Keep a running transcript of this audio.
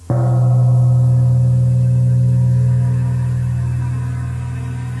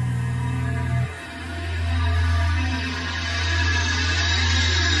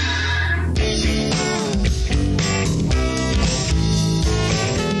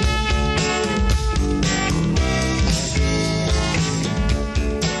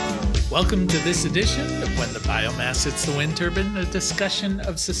Welcome to this edition of When the Biomass Hits the Wind Turbine, a discussion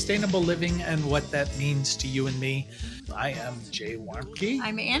of sustainable living and what that means to you and me. I am Jay Warmke.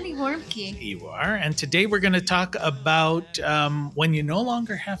 I'm Annie Warmke. You are. And today we're going to talk about when you no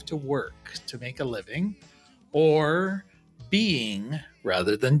longer have to work to make a living, or being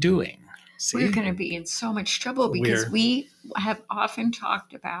rather than doing. See? We're going to be in so much trouble because we have often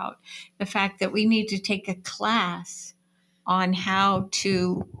talked about the fact that we need to take a class on how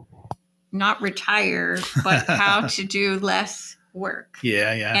to not retire, but how to do less work.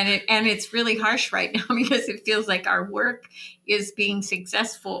 Yeah. And it's really harsh right now because it feels like our work is being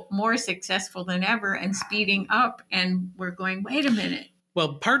more successful than ever and speeding up. And we're going, wait a minute.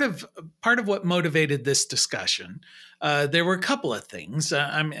 Well, part of what motivated this discussion, there were a couple of things.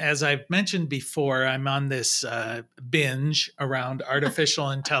 As I've mentioned before, I'm on this binge around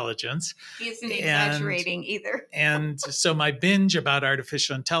artificial intelligence. He isn't exaggerating either. And so my binge about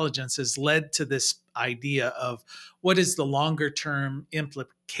artificial intelligence has led to this idea of what is the longer term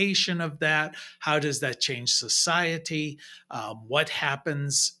implication of that? How does that change society? What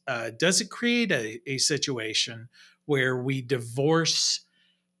happens? Does it create a situation where we divorce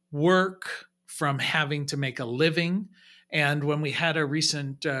work from having to make a living? And when we had a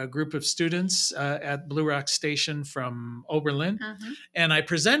recent group of students at Blue Rock Station from Oberlin, and I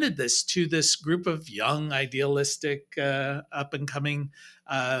presented this to this group of young, idealistic, up-and-coming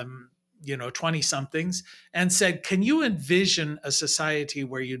 20-somethings, and said, can you envision a society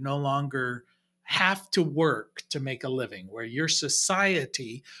where you no longer have to work to make a living, where your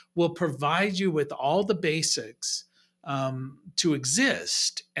society will provide you with all the basics to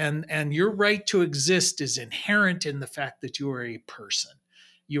exist, and your right to exist is inherent in the fact that you are a person.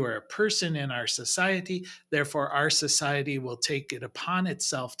 You are a person in our society, therefore our society will take it upon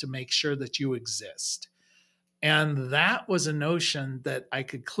itself to make sure that you exist. And that was a notion that I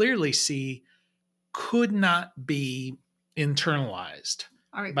could clearly see could not be internalized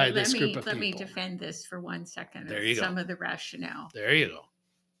by this group of people. Let me defend this for 1 second. There you go. Some of the rationale. There you go.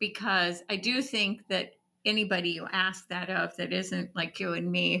 Because I do think that anybody you ask that of that isn't like you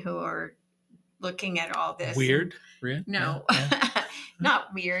and me who are looking at all this. Weird? No,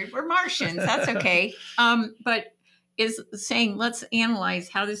 not weird. We're Martians. That's okay. But is saying, let's analyze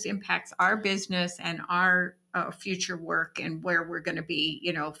how this impacts our business and our future work and where we're going to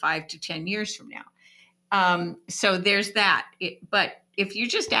be, 5 to 10 years from now. So there's that. But if you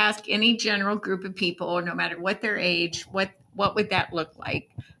just ask any general group of people, no matter what their age, what would that look like?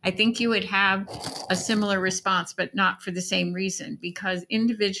 I think you would have a similar response, but not for the same reason. Because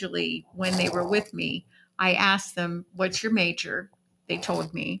individually, when they were with me, I asked them, what's your major? They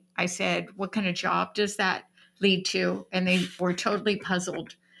told me. I said, what kind of job does that lead to? And they were totally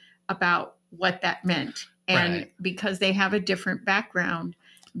puzzled about what that meant. And because they have a different background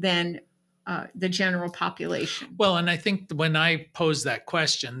than the general population. Well, and I think when I pose that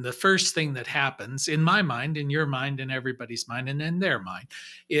question, the first thing that happens in my mind, in your mind, in everybody's mind, and in their mind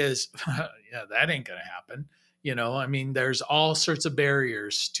is, yeah, that ain't going to happen. There's all sorts of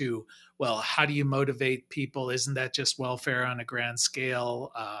barriers to, well, how do you motivate people? Isn't that just welfare on a grand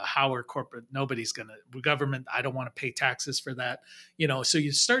scale? How are corporate? Nobody's going to, government, I don't want to pay taxes for that. So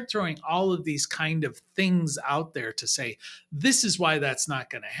you start throwing all of these kind of things out there to say, this is why that's not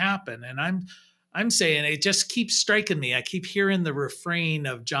going to happen. And I'm saying it just keeps striking me. I keep hearing the refrain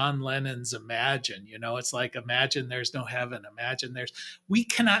of John Lennon's Imagine. It's like, imagine there's no heaven. Imagine we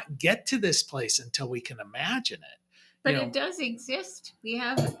cannot get to this place until we can imagine it. But it does exist. We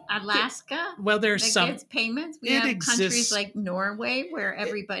have Alaska. Well, there's some gets payments. We have countries like Norway where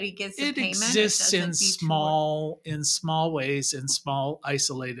everybody gets a payment. It exists in small ways, in small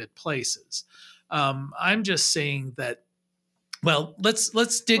isolated places. I'm just saying that. Well, let's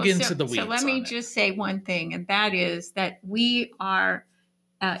dig into the weeds. So let me just say one thing, and that is that we are,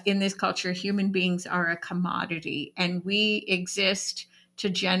 in this culture, human beings are a commodity, and we exist to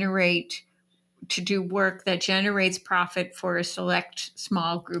do work that generates profit for a select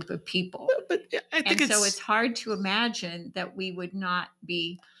small group of people. But I think so it's hard to imagine that we would not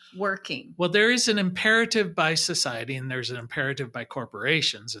be working. Well, there is an imperative by society, and there's an imperative by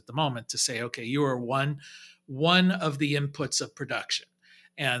corporations at the moment to say, okay, you are one of the inputs of production.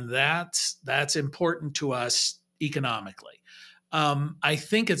 And that's important to us economically. I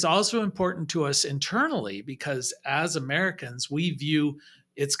think it's also important to us internally because as Americans, we view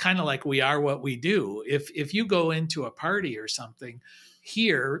it's kind of like we are what we do. If you go into a party or something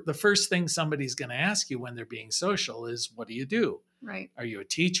here, the first thing somebody's going to ask you when they're being social is, what do you do? Right. Are you a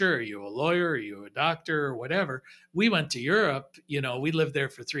teacher? Are you a lawyer? Are you a doctor or whatever? We went to Europe, we lived there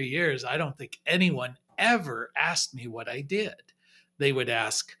for 3 years. I don't think anyone ever asked me what I did. They would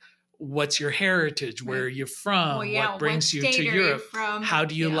ask, what's your heritage? Where are Right. you Well, from? yeah. What What brings you to state are you Europe? from? How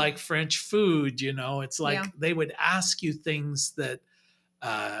do you Yeah. like French food? It's like Yeah. they would ask you things that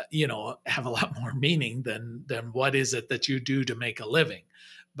have a lot more meaning than what is it that you do to make a living.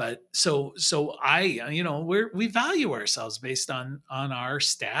 But so I, we value ourselves based on our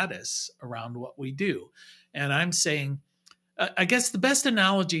status around what we do. And I'm saying, I guess the best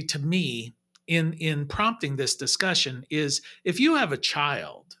analogy to me in prompting this discussion is if you have a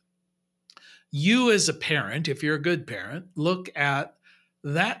child, you as a parent, if you're a good parent, look at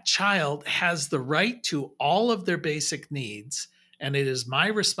that child has the right to all of their basic needs. And it is my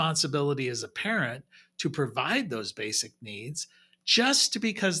responsibility as a parent to provide those basic needs just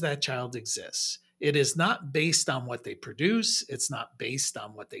because that child exists. It is not based on what they produce. It's not based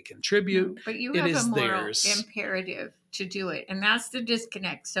on what they contribute. No, but you It have a is moral theirs. imperative to do it. And that's the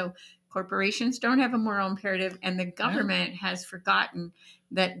disconnect. So corporations don't have a moral imperative, and the Yeah. government has forgotten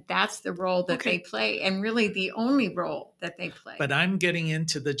that that's the role that they Okay. play, and really the only role that they play. But I'm getting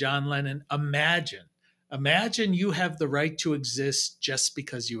into the John Lennon. Imagine you have the right to exist just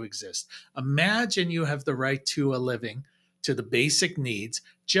because you exist. Imagine you have the right to a living, to the basic needs,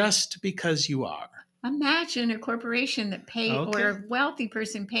 just because you are. Imagine a corporation that pay or Okay. a wealthy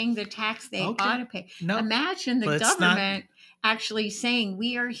person paying the tax they ought Okay. to pay. No, Imagine the let's not. government actually saying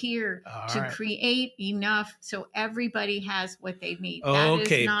we are here All to right. create enough so everybody has what they need. That is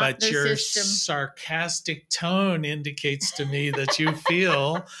Okay, not but the your system. sarcastic tone indicates to me that you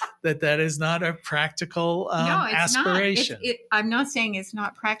feel that is not a practical No, it's not. aspiration. I'm not saying it's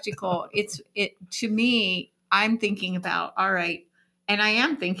not practical. It to me, I'm thinking about, all right, and I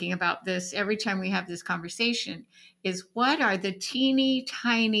am thinking about this every time we have this conversation, is what are the teeny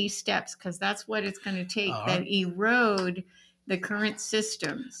tiny steps, because that's what it's going to take, All that right. erode the current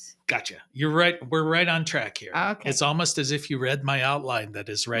systems. Gotcha. You're right. We're right on track here. Okay. It's almost as if you read my outline that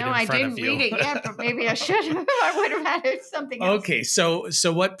is right No, in I front of didn't you. read it yet, but maybe I should have. I would have had it something else. Okay, so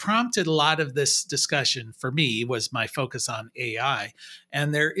what prompted a lot of this discussion for me was my focus on AI,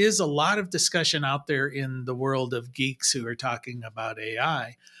 and there is a lot of discussion out there in the world of geeks who are talking about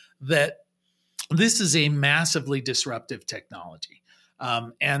AI that this is a massively disruptive technology,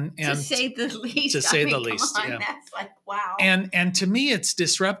 and To say the least. to say I mean, the least, come on, yeah. that's like, wow. And to me, it's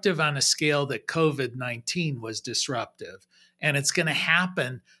disruptive on a scale that COVID-19 was disruptive, and it's going to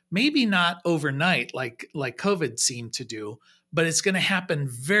happen maybe not overnight like COVID seemed to do, but it's going to happen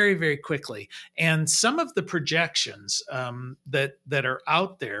very very quickly. And some of the projections that are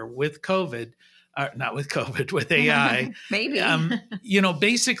out there with COVID, not with COVID, with AI, Maybe.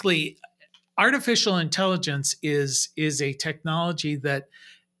 basically artificial intelligence is a technology that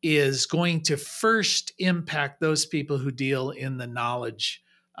is going to first impact those people who deal in the knowledge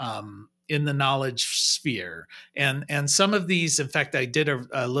sphere. And some of these, in fact, I did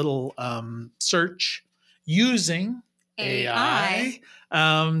a little search using AI.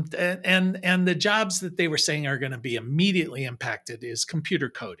 And the jobs that they were saying are going to be immediately impacted is computer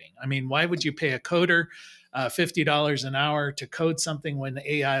coding. I mean, why would you pay a coder $50 an hour to code something when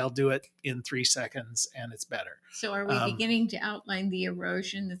the AI will do it in 3 seconds and it's better? So are we beginning to outline the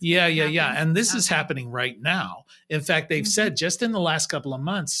erosion that's Yeah. happen? And this is happening right now. In fact, they've said just in the last couple of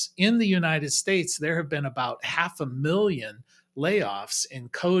months in the United States, there have been about 500,000 layoffs in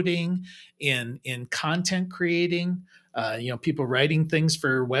coding, in content creating, people writing things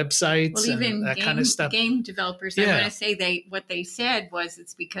for websites, well, even and that kind of stuff. Game developers, I want to say what they said was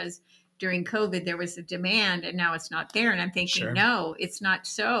it's because during COVID there was a demand and now it's not there. And I'm thinking, no, it's not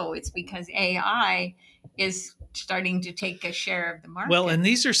so. It's because AI is starting to take a share of the market. Well, and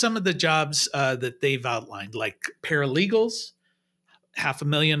these are some of the jobs that they've outlined, like paralegals.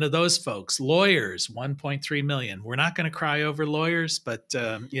 500,000 of those folks, lawyers, 1.3 million. We're not going to cry over lawyers, but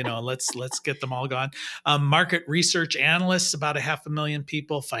let's get them all gone. Market research analysts, about 500,000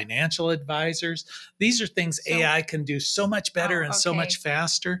 people. Financial advisors. These are things AI can do so much better and so much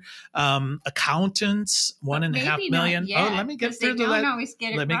faster. Accountants, 1.5 million. Let me get through the list.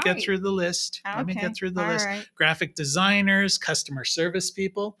 Let me get through the list. Okay. Let me get through the list. Right. Graphic designers, customer service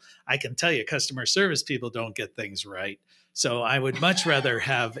people. I can tell you, customer service people don't get things right. So I would much rather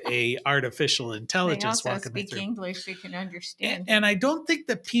have a artificial intelligence they also walking me through. Speak English, so you can understand. And I don't think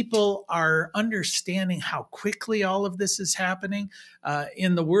that people are understanding how quickly all of this is happening.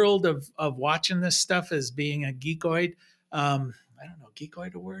 In the world of watching this stuff as being a geekoid, I don't know,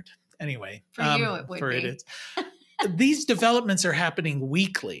 geekoid a word? Anyway, for you it would be. These developments are happening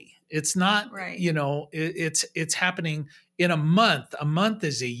weekly. It's not, right. It's happening in a month. A month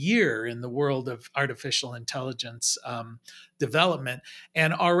is a year in the world of artificial intelligence development.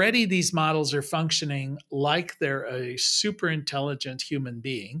 And already these models are functioning like they're a super intelligent human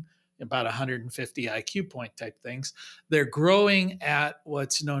being. about 150 IQ point type things. They're growing at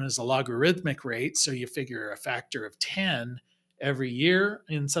what's known as a logarithmic rate. So you figure a factor of 10 every year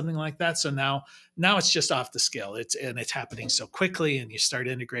in something like that. So now it's just off the scale. It's happening so quickly, and you start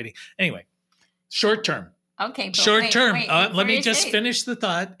integrating. Anyway, short term. Okay, but Short term. Let me just say finish the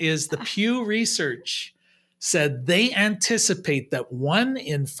thought. Is the Pew Research said they anticipate that 1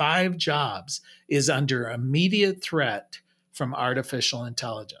 in 5 jobs is under immediate threat from artificial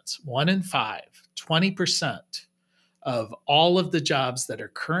intelligence. 1 in 5, 20% of all of the jobs that are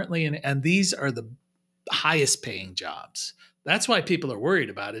currently in, and these are the highest paying jobs. That's why people are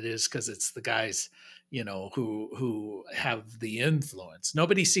worried about it, is because it's the guys, who have the influence.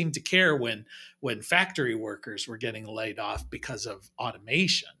 Nobody seemed to care when factory workers were getting laid off because of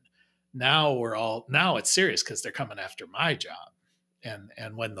automation. Now it's serious because they're coming after my job.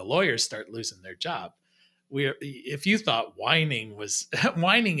 And when the lawyers start losing their job, if you thought whining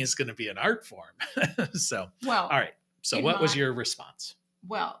is going to be an art form. So, well, all right. So what was your response?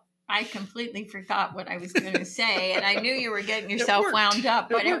 Well, I completely forgot what I was going to say, and I knew you were getting yourself wound up,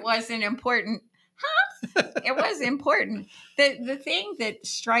 but it wasn't important. It was important. The thing that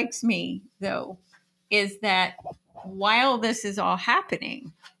strikes me, though, is that while this is all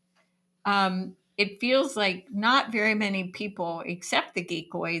happening, it feels like not very many people, except the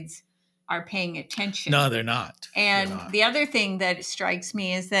geekoids, are paying attention. No, they're not. And the other thing that strikes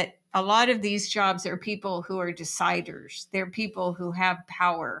me is that a lot of these jobs are people who are deciders. They're people who have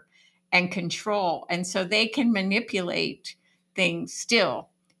power and control. And so they can manipulate things still.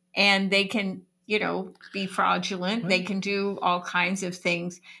 And they can, be fraudulent. They can do all kinds of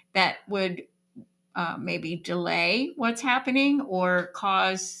things that would maybe delay what's happening or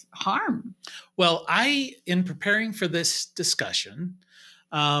cause harm. Well, in preparing for this discussion,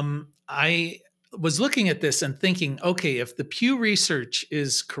 I was looking at this and thinking, okay, if the Pew Research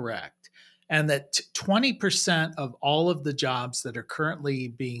is correct, and that 20% of all of the jobs that are currently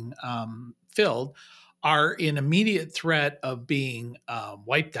being filled are in immediate threat of being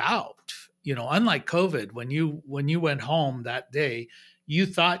wiped out. Unlike COVID, when you went home that day, you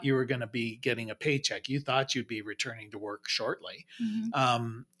thought you were going to be getting a paycheck. You thought you'd be returning to work shortly.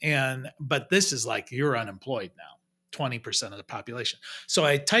 Mm-hmm. But this is like you're unemployed now, 20% of the population. So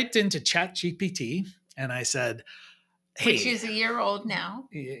I typed into ChatGPT and I said, hey, which is a year old now.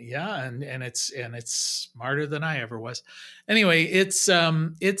 Yeah, and it's smarter than I ever was. Anyway, it's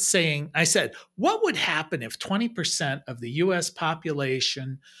saying, I said, what would happen if 20% of the US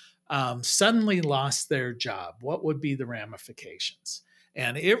population suddenly lost their job? What would be the ramifications?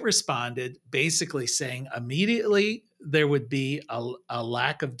 And it responded basically saying immediately there would be a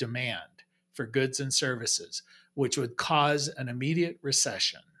lack of demand for goods and services, which would cause an immediate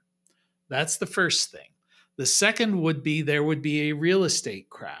recession. That's the first thing. The second would be there would be a real estate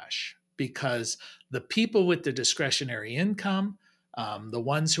crash because the people with the discretionary income, the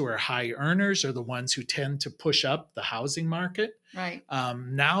ones who are high earners, are the ones who tend to push up the housing market. Right.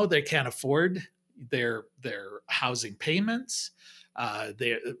 Now they can't afford their housing payments. A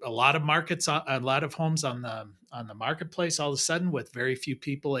lot of homes on the marketplace, all of a sudden, with very few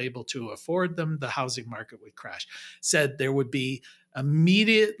people able to afford them, the housing market would crash. Said there would be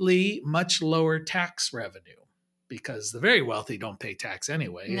immediately much lower tax revenue because the very wealthy don't pay tax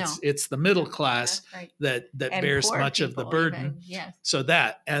anyway. No. It's the middle class right. that bears much of the burden. Yes. So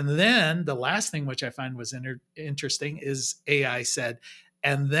and then the last thing, which I find was interesting, is AI said,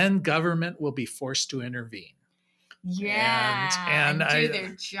 and then government will be forced to intervene. Yeah, and do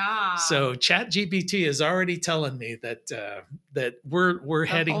their job. So ChatGPT is already telling me that we're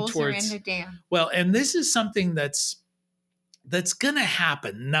heading towards in the dam. Well, and this is something that's going to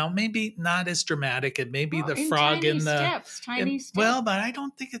happen. Now, maybe not as dramatic. It may be the frog in the tiny steps. Well, but I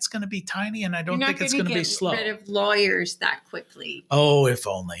don't think it's going to be tiny, and I don't think it's going to be slow. You're not going to get rid of lawyers that quickly. Oh, if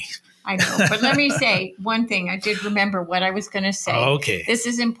only. I know, but let me say one thing. I did remember what I was going to say. Okay, this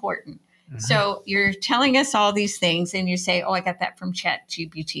is important. Mm-hmm. So you're telling us all these things and you say, oh, I got that from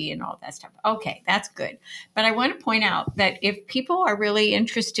ChatGPT and all that stuff. Okay, that's good. But I want to point out that if people are really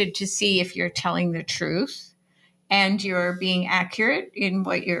interested to see if you're telling the truth and you're being accurate in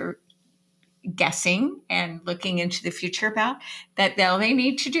what you're guessing and looking into the future about, that all they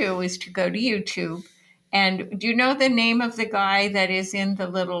need to do is to go to YouTube. And do you know the name of the guy that is in the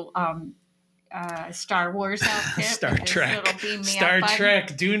little Star Wars outfit? Star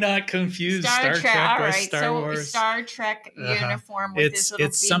Trek. Do not confuse Star Trek with Star Wars. Star Trek uniform with his little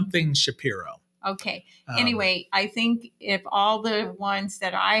It's something Shapiro. Okay. Anyway, I think if all the ones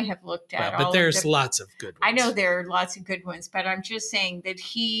that I have looked at, but there's lots of good ones. I know there are lots of good ones, but I'm just saying that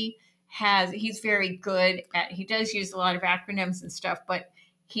he's very good at, he does use a lot of acronyms and stuff, but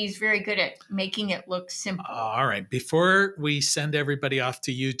he's very good at making it look simple. All right. Before we send everybody off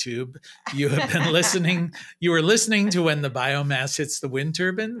to YouTube, you have been listening. You were listening to When the Biomass Hits the Wind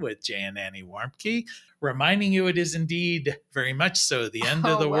Turbine with Jay and Annie Warmke, reminding you it is indeed very much so the end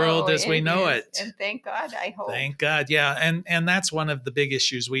of the world as we know it. And thank God, I hope. Thank God. Yeah. And that's one of the big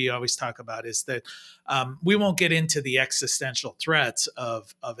issues we always talk about is that we won't get into the existential threats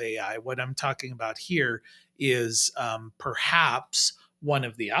of AI. What I'm talking about here is perhaps one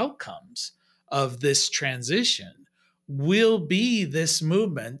of the outcomes of this transition will be this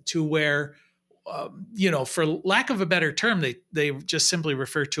movement to where, for lack of a better term, they just simply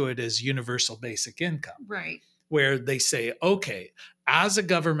refer to it as universal basic income. Right. Where they say, okay, as a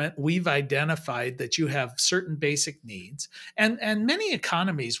government, we've identified that you have certain basic needs. And many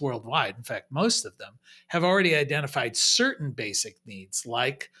economies worldwide, in fact, most of them, have already identified certain basic needs,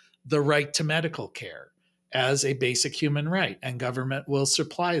 like the right to medical care as a basic human right, and government will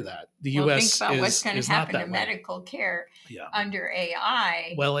supply that. The U.S. think about is, what's going is to not happen that to way. medical care under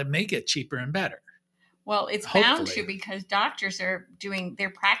AI. Well, it may get cheaper and better. Well, it's bound to, because doctors they're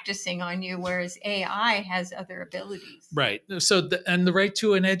practicing on you, whereas AI has other abilities. Right. So, and the right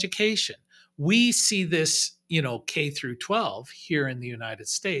to an education. We see this, K through 12 here in the United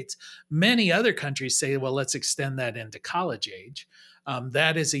States. Many other countries say, well, let's extend that into college age.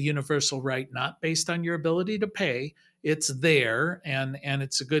 That is a universal right, not based on your ability to pay. It's there, and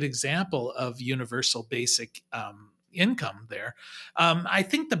it's a good example of universal basic income there. I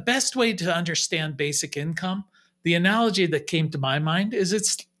think the best way to understand basic income, the analogy that came to my mind is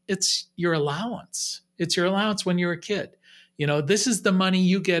it's your allowance. It's your allowance when you're a kid. This is the money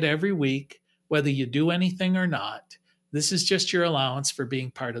you get every week, whether you do anything or not. This is just your allowance for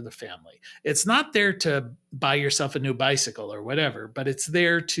being part of the family. It's not there to buy yourself a new bicycle or whatever, but it's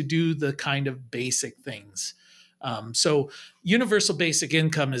there to do the kind of basic things. So universal basic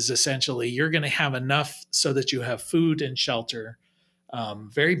income is essentially you're going to have enough so that you have food and shelter,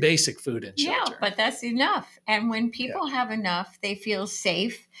 very basic food and shelter. Yeah, but that's enough. And when people have enough, they feel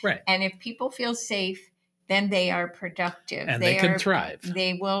safe. Right. And if people feel safe, then they are productive. And they can thrive.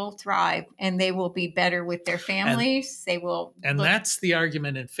 They will thrive, and they will be better with their families. That's the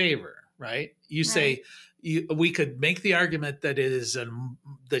argument in favor, right? You say we could make the argument that it is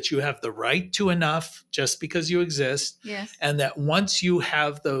that you have the right to enough just because you exist. Yes. And that once you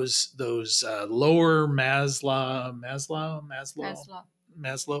have those lower Maslow.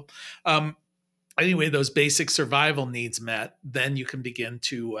 Anyway, those basic survival needs met, then you can begin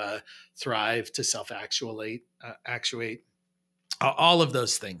to thrive, to self-actuate, all of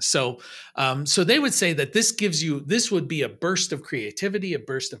those things. So they would say that this would be a burst of creativity, a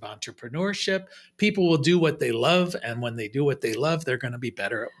burst of entrepreneurship. People will do what they love, and when they do what they love, they're going to be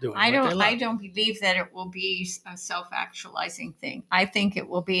better at doing what they love. I don't believe that it will be a self-actualizing thing. I think it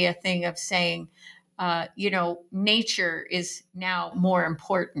will be a thing of saying, nature is now more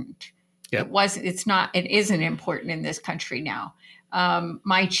important. Yep. It isn't important in this country now.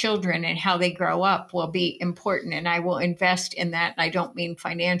 My children and how they grow up will be important, and I will invest in that. And I don't mean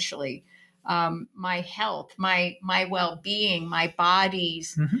financially. My health, my well-being, my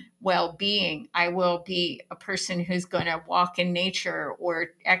body's well-being. I will be a person who's going to walk in nature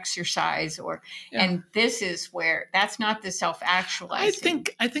or exercise, and this is where that's not the self-actualizing.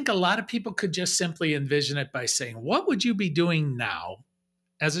 I think a lot of people could just simply envision it by saying, what would you be doing now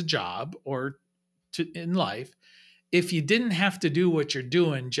as a job or in life if you didn't have to do what you're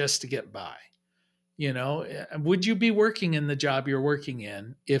doing just to get by? Would you be working in the job you're working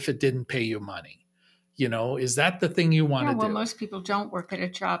in if it didn't pay you money? Is that the thing you want to do? Well, most people don't work at a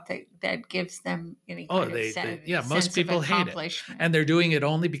job that gives them any kind of sense. Most people hate it, and they're doing it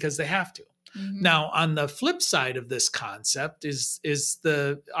only because they have to. Mm-hmm. Now, on the flip side of this concept is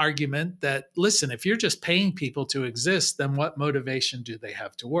the argument that, listen, if you're just paying people to exist, then what motivation do they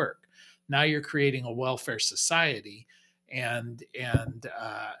have to work? Now you're creating a welfare society, and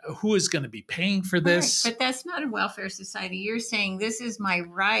who is going to be paying for this? Right. But that's not a welfare society. You're saying this is my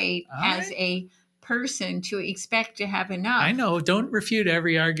right as a person to expect to have enough. I know. Don't refute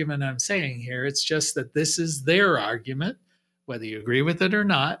every argument I'm saying here. It's just that this is their argument. Whether you agree with it or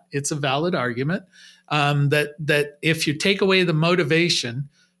not, it's a valid argument that if you take away the motivation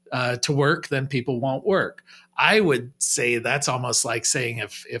to work, then people won't work. I would say that's almost like saying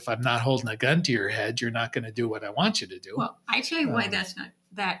if I'm not holding a gun to your head, you're not going to do what I want you to do. Well, I tell you why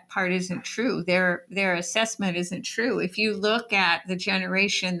that part isn't true. Their assessment isn't true. If you look at the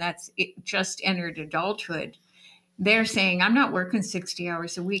generation that's just entered adulthood, they're saying, I'm not working 60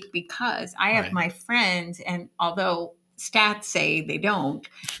 hours a week because I have my friends, and although stats say they don't,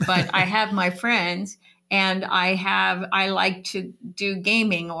 but I have my friends, and I like to do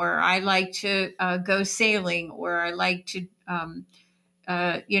gaming, or I like to go sailing, or I like to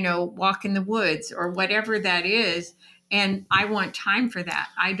walk in the woods, or whatever that is. And I want time for that.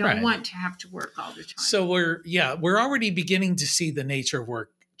 I don't Right. want to have to work all the time. So we're already beginning to see the nature of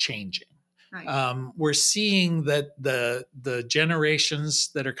work changing. Right. We're seeing that the generations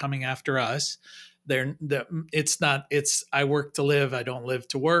that are coming after us, it's I work to live, I don't live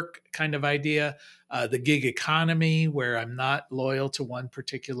to work kind of idea. The gig economy, where I'm not loyal to one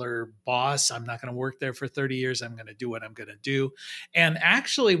particular boss, I'm not going to work there for 30 years. I'm going to do what I'm going to do. And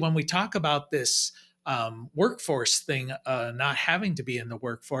actually, when we talk about this workforce thing, not having to be in the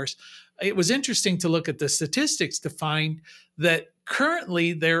workforce, it was interesting to look at the statistics to find that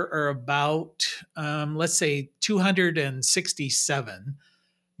currently there are about, let's say, 267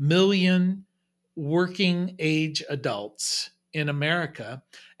 million working age adults in America.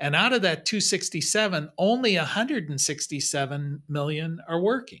 And out of that 267, only 167 million are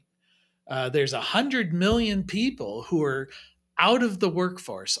working. There's 100 million people who are out of the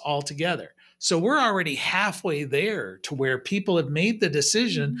workforce altogether. So we're already halfway there to where people have made the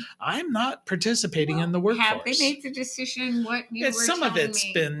decision, I'm not participating in the workforce. Have they made the decision? What you were some of telling it's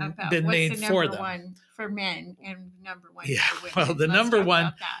me been about been what's made the for number them. one for men and number one Yeah, for women? well, the Let's number talk one,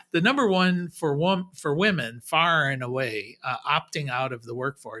 about that. the number one for women, far and away, opting out of the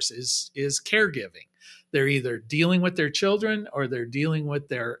workforce is caregiving. They're either dealing with their children or they're dealing with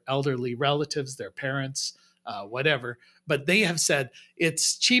their elderly relatives, their parents, whatever. But they have said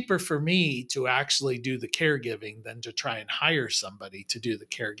it's cheaper for me to actually do the caregiving than to try and hire somebody to do the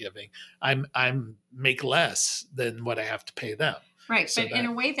caregiving. I'm make less than what I have to pay them. Right, So but in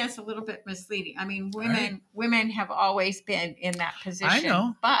a way, that's a little bit misleading. I mean, women have always been in that position. I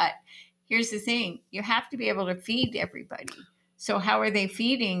know. But here's the thing: you have to be able to feed everybody. So how are they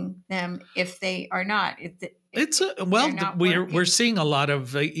feeding them if they are not? We're seeing a lot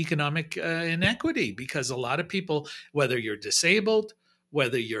of economic inequity because a lot of people, whether you're disabled,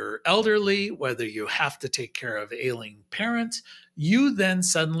 whether you're elderly, whether you have to take care of ailing parents, you then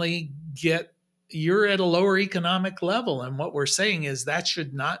suddenly you're at a lower economic level. And what we're saying is that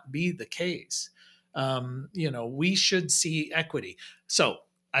should not be the case. We should see equity. So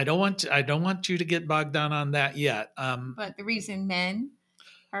I don't want you to get bogged down on that yet. But the reason men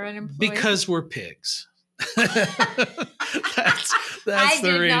are unemployed, because we're pigs. that's I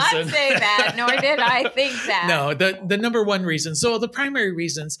the reason. I did not say that, nor did I think that. No, the number one reason. So the primary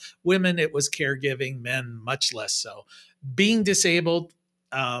reasons: women, it was caregiving; men, much less so. Being disabled,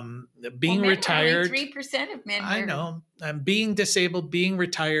 being retired. 3% of men. I know. Being disabled, being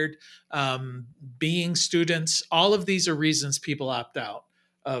retired, being students. All of these are reasons people opt out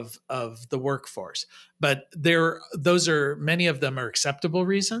of the workforce. But many of them are acceptable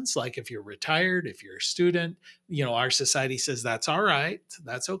reasons. Like if you're retired, if you're a student, our society says that's all right,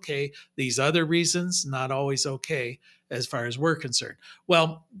 that's okay. These other reasons, not always okay as far as we're concerned.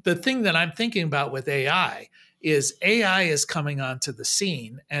 Well, the thing that I'm thinking about with AI is coming onto the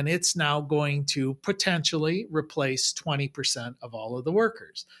scene, and it's now going to potentially replace 20% of all of the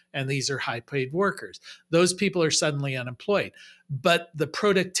workers. And these are high paid workers. Those people are suddenly unemployed. But the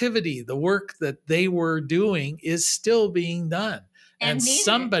productivity, the work that they were doing is still being done. And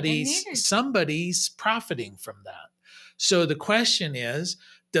somebody's profiting from that. So the question is,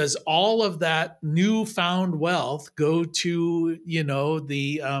 does all of that newfound wealth go to,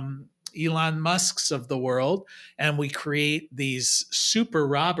 the Elon Musks of the world, and we create these super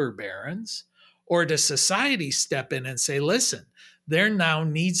robber barons? Or does society step in and say, listen, there now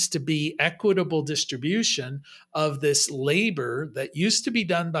needs to be equitable distribution of this labor that used to be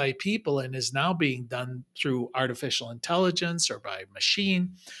done by people and is now being done through artificial intelligence or by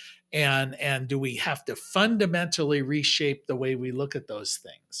machine? And do we have to fundamentally reshape the way we look at those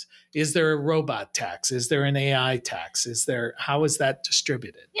things? Is there a robot tax? Is there an AI tax? How is that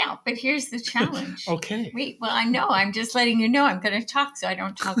distributed? Yeah, but here's the challenge. Okay. Well, I know. I'm just letting you know. I'm going to talk so I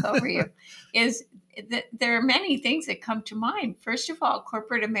don't talk over you. Is that there are many things that come to mind. First of all,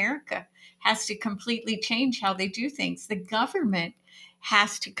 corporate America has to completely change how they do things. The government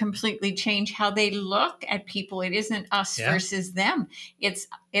has to completely change how they look at people. It isn't us versus them. It's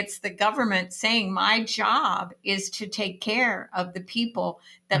the government saying my job is to take care of the people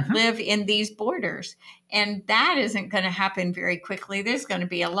that live in these borders. And that isn't going to happen very quickly. There's going to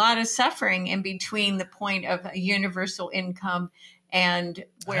be a lot of suffering in between the point of a universal income and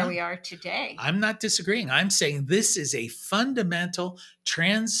where we are today. I'm not disagreeing. I'm saying this is a fundamental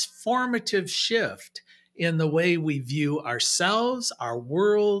transformative shift in the way we view ourselves, our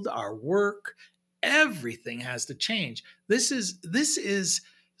world, our work. Everything has to change. This is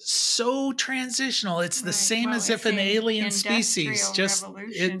so transitional. It's the Right. same Well, as if it's an an alien species industrial just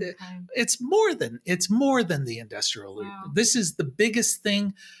revolution kind. it's more than the industrial. Wow. This is the biggest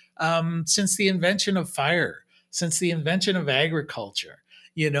thing since the invention of fire, since the invention of agriculture.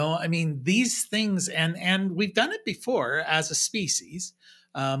 I mean, these things, and we've done it before as a species.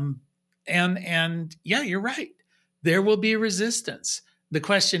 And yeah, you're right. There will be resistance. The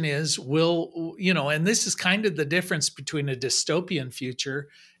question is, and this is kind of the difference between a dystopian future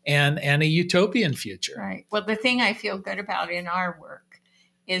and a utopian future. Right. Well, the thing I feel good about in our work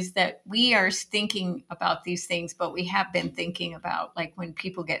is that we are thinking about these things, but we have been thinking about, like, when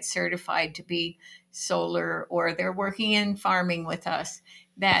people get certified to be solar or they're working in farming with us,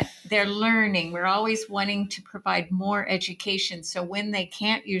 that they're learning. We're always wanting to provide more education. So when they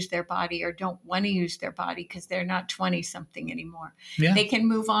can't use their body or don't want to use their body because they're not 20 something anymore, Yeah. they can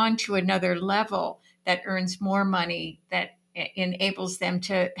move on to another level that earns more money, that enables them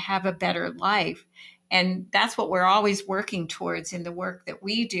to have a better life. And that's what we're always working towards in the work that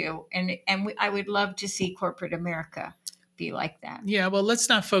we do. And I would love to see corporate America be like that. Yeah, well, let's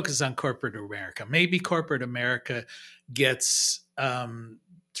not focus on corporate America. Maybe corporate America gets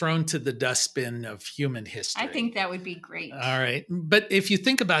thrown to the dustbin of human history. I think that would be great. All right. But if you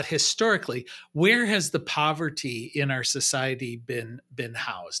think about historically, where has the poverty in our society been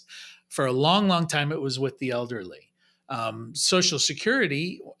housed? For a long, long time, it was with the elderly. Social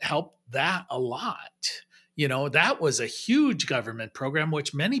Security helped that a lot. That was a huge government program,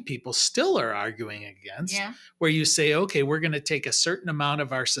 which many people still are arguing against, where you say, okay, we're going to take a certain amount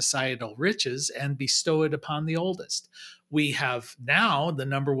of our societal riches and bestow it upon the oldest. We have now the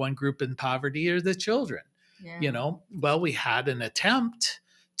number one group in poverty are the children. Yeah. Well, we had an attempt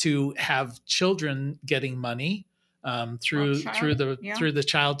to have children getting money through the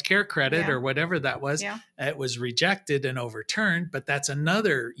child care credit or whatever that was. Yeah. It was rejected and overturned, but that's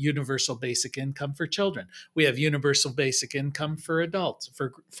another universal basic income for children. We have universal basic income for adults,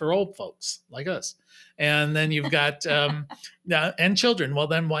 for old folks like us. And then you've got and children. Well,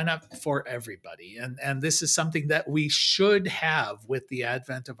 then why not for everybody? And this is something that we should have with the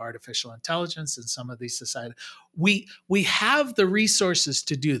advent of artificial intelligence and some of these societies. We have the resources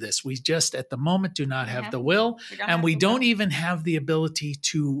to do this. We just at the moment do not have the will, and we don't even have the ability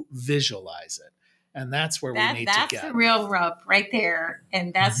to visualize it. And that's where we need to get. That's the real rub right there.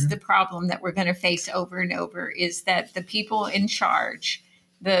 And that's the problem that we're going to face over and over, is that the people in charge,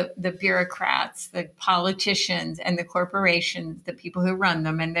 the bureaucrats, the politicians, and the corporations, the people who run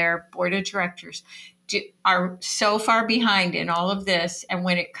them and their board of directors are so far behind in all of this. And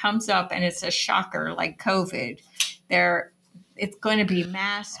when it comes up and it's a shocker like COVID, it's going to be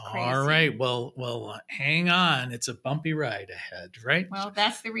mass crazy. All right. Well, hang on. It's a bumpy ride ahead, right? Well,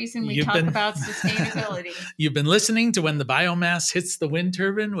 that's the reason we talk about sustainability. You've been listening to When the Biomass Hits the Wind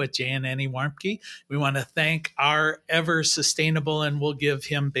Turbine with Jay and Annie Warmke. We want to thank our ever sustainable, and we'll give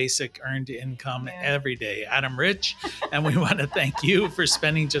him basic earned income every day, Adam Rich. And we want to thank you for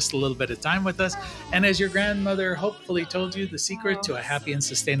spending just a little bit of time with us. And as your grandmother hopefully told you, the secret to a happy and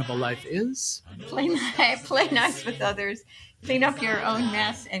sustainable life is play nice with others. Clean up your own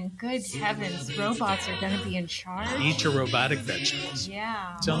mess, and good heavens, robots are going to be in charge. Eat your robotic vegetables.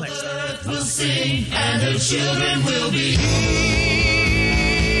 Yeah. Till next time. We'll sing, and the children will be healed.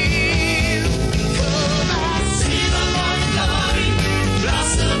 Come and see the morning glory,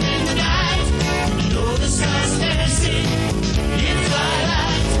 blossom in the night. Know the stars dancing in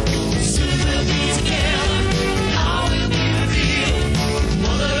twilight. Soon we'll be together, all will be revealed.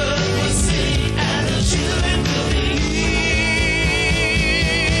 Mother Earth will sing, and the children will be healed.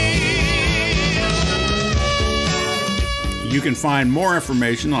 You can find more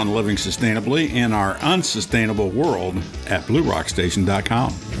information on living sustainably in our unsustainable world at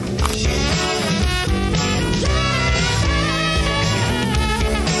bluerockstation.com.